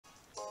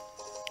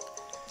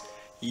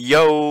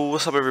Yo,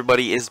 what's up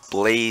everybody, it's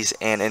Blaze,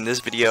 and in this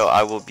video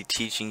I will be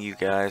teaching you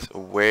guys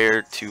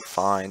where to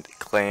find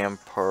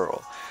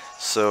Clamperl.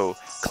 So,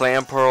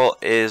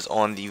 Clamperl is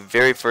on the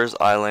very first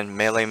island,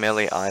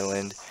 Melee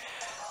Island,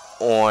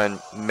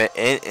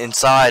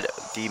 inside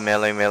the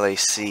Melee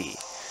Sea.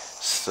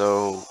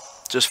 So,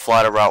 just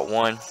fly to Route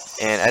 1,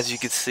 and as you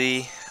can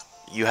see,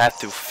 you have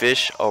to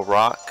fish a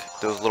rock,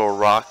 those little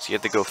rocks. You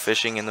have to go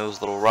fishing in those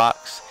little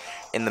rocks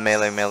in the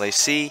Melee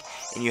Sea,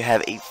 and you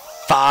have a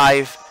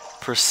 5%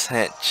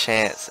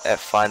 chance at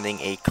finding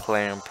a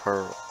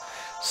Clamperl.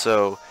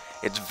 So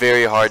it's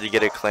very hard to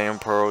get a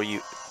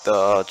Clamperl.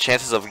 The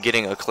chances of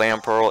getting a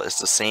Clamperl is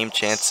the same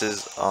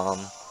chances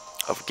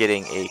of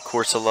getting a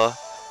Corsola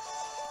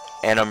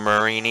and a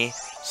Marini.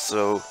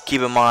 So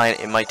keep in mind,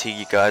 it might take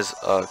you guys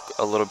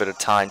a little bit of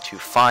time to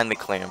find the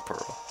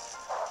Clamperl.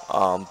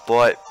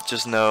 But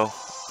just know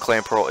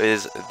Clamperl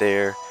is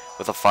there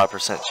with a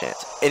 5%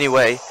 chance.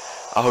 Anyway,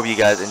 I hope you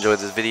guys enjoyed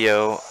this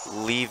video.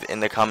 Leave in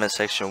the comment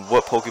section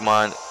what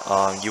Pokemon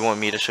you want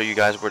me to show you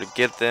guys where to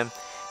get them,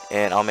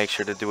 and I'll make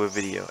sure to do a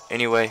video.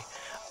 Anyway,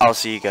 I'll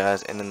see you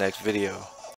guys in the next video.